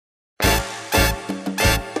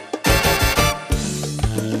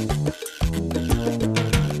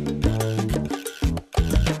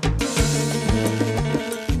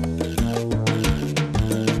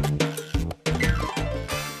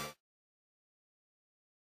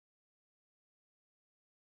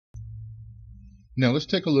Now let's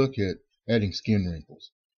take a look at adding skin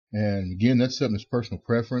wrinkles. And again, that's something that's personal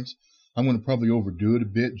preference. I'm going to probably overdo it a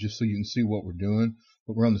bit just so you can see what we're doing.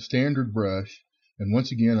 But we're on the standard brush. And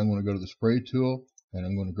once again, I'm going to go to the spray tool and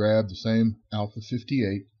I'm going to grab the same Alpha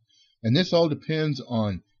 58. And this all depends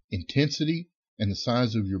on intensity and the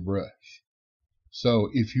size of your brush. So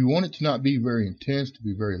if you want it to not be very intense, to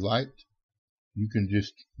be very light, you can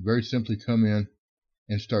just very simply come in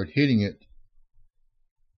and start hitting it.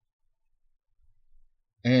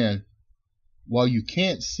 And while you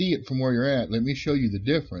can't see it from where you're at, let me show you the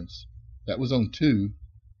difference. That was on 2.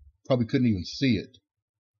 Probably couldn't even see it.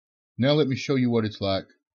 Now let me show you what it's like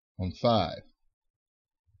on 5.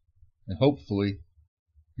 And hopefully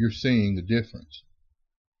you're seeing the difference.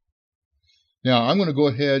 Now I'm going to go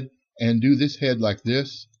ahead and do this head like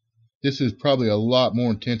this. This is probably a lot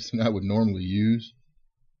more intense than I would normally use.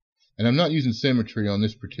 And I'm not using symmetry on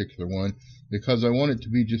this particular one because I want it to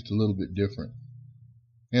be just a little bit different.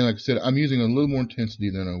 And like I said, I'm using a little more intensity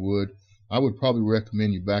than I would. I would probably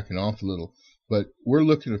recommend you backing off a little. But we're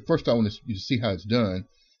looking at, first I want you to see how it's done.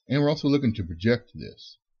 And we're also looking to project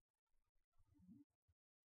this.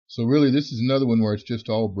 So really this is another one where it's just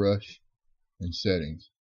all brush and settings.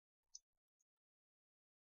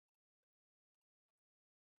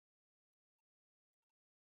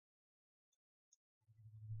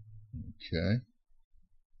 Okay.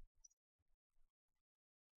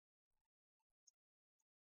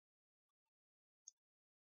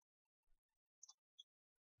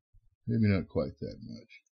 Maybe not quite that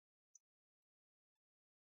much.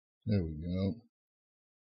 There we go.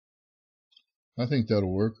 I think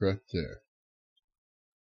that'll work right there.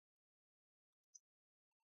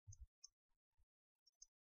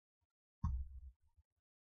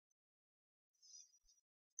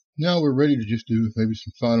 Now we're ready to just do maybe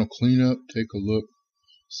some final cleanup, take a look,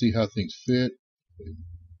 see how things fit.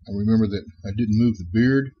 I remember that I didn't move the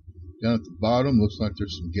beard down at the bottom. Looks like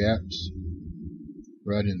there's some gaps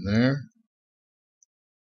right in there.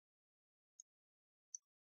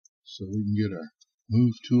 So we can get our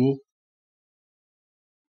move tool,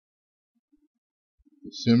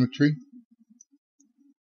 with symmetry,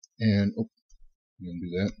 and oh, you can do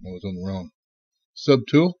that. I was on the wrong sub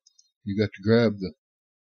tool. You got to grab the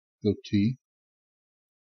goatee,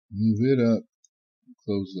 move it up, and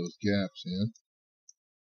close those gaps in.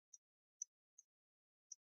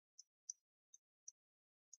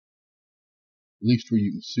 At least where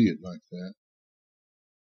you can see it like that.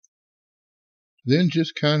 Then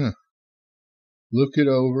just kind of look it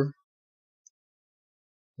over.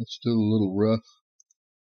 It's still a little rough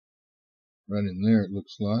right in there, it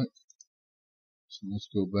looks like. So let's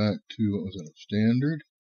go back to, what was it, standard.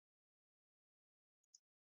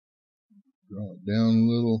 Draw it down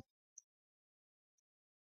a little.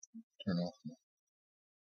 Turn off my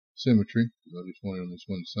symmetry, because I just want it on this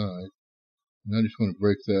one side. And I just want to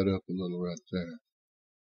break that up a little right there.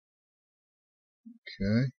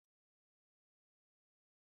 Okay.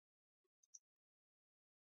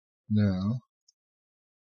 Now,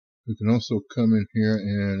 we can also come in here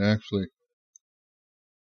and actually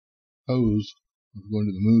pose, going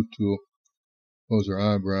to the move tool, pose our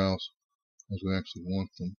eyebrows as we actually want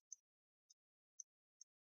them.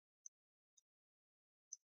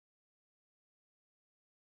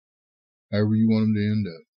 However you want them to end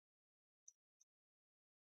up.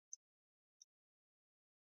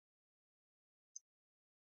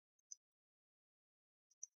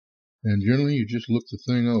 And generally you just look the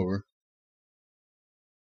thing over.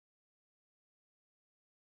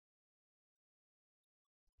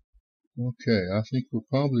 Okay, I think we're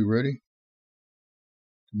probably ready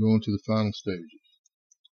to go into the final stages.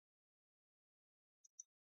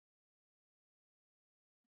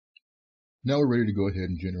 Now we're ready to go ahead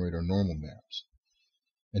and generate our normal maps.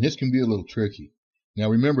 And this can be a little tricky. Now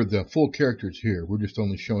remember, the full character is here. We're just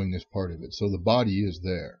only showing this part of it. So the body is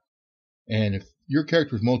there. And if your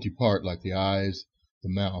character is multi-part, like the eyes, the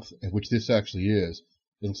mouth, which this actually is,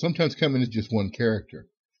 it'll sometimes come in as just one character.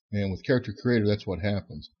 And with Character Creator, that's what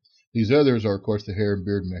happens. These others are, of course, the hair and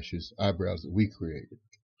beard meshes, eyebrows that we created.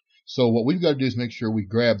 So what we've got to do is make sure we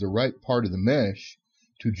grab the right part of the mesh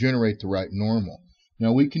to generate the right normal.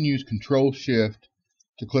 Now we can use Control-Shift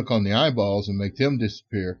to click on the eyeballs and make them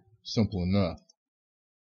disappear. Simple enough.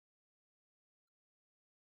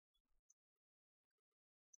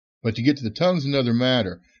 But to get to the tongue's another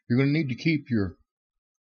matter. You're going to need to keep your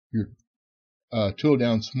tool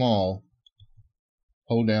down small.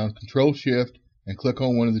 Hold down Control-Shift and click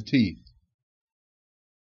on one of the teeth.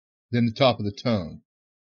 Then the top of the tongue.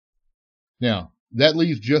 Now, that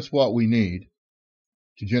leaves just what we need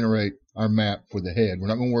to generate our map for the head. We're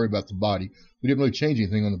not going to worry about the body. We didn't really change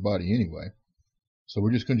anything on the body anyway. So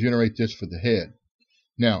we're just going to generate this for the head.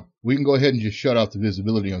 Now, we can go ahead and just shut off the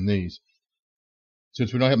visibility on these.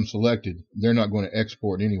 Since we don't have them selected, they're not going to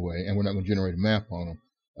export anyway, and we're not going to generate a map on them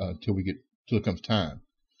until it comes time.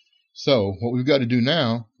 So what we've got to do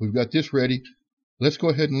now, we've got this ready. Let's go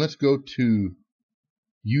ahead and let's go to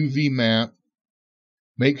UV map.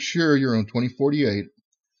 Make sure you're on 2048,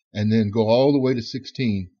 and then go all the way to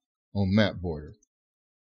 16 on map border.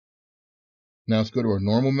 Now let's go to our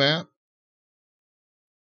normal map,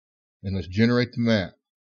 and let's generate the map.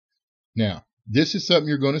 Now, this is something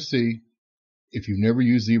you're going to see if you've never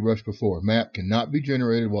used ZBrush before. Map cannot be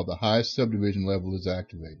generated while the highest subdivision level is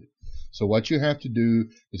activated. So what you have to do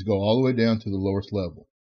is go all the way down to the lowest level.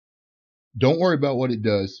 Don't worry about what it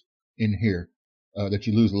does in here, that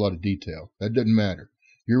you lose a lot of detail. That doesn't matter.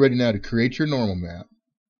 You're ready now to create your normal map.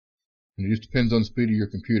 And it just depends on the speed of your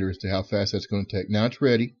computer as to how fast that's going to take. Now it's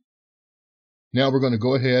ready. Now we're going to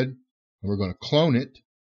go ahead and we're going to clone it.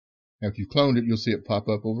 After you've cloned it, you'll see it pop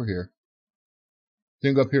up over here.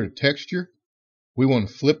 Then go up here to texture. We want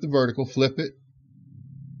to flip the vertical, flip it.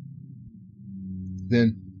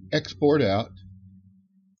 Then export out.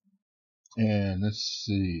 And let's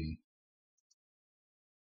see.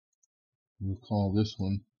 We'll call this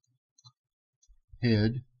one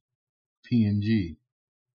head PNG.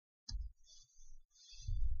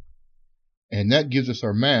 And that gives us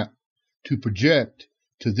our map to project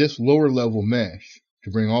to this lower level mesh, to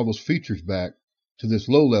bring all those features back to this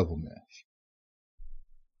low level mesh.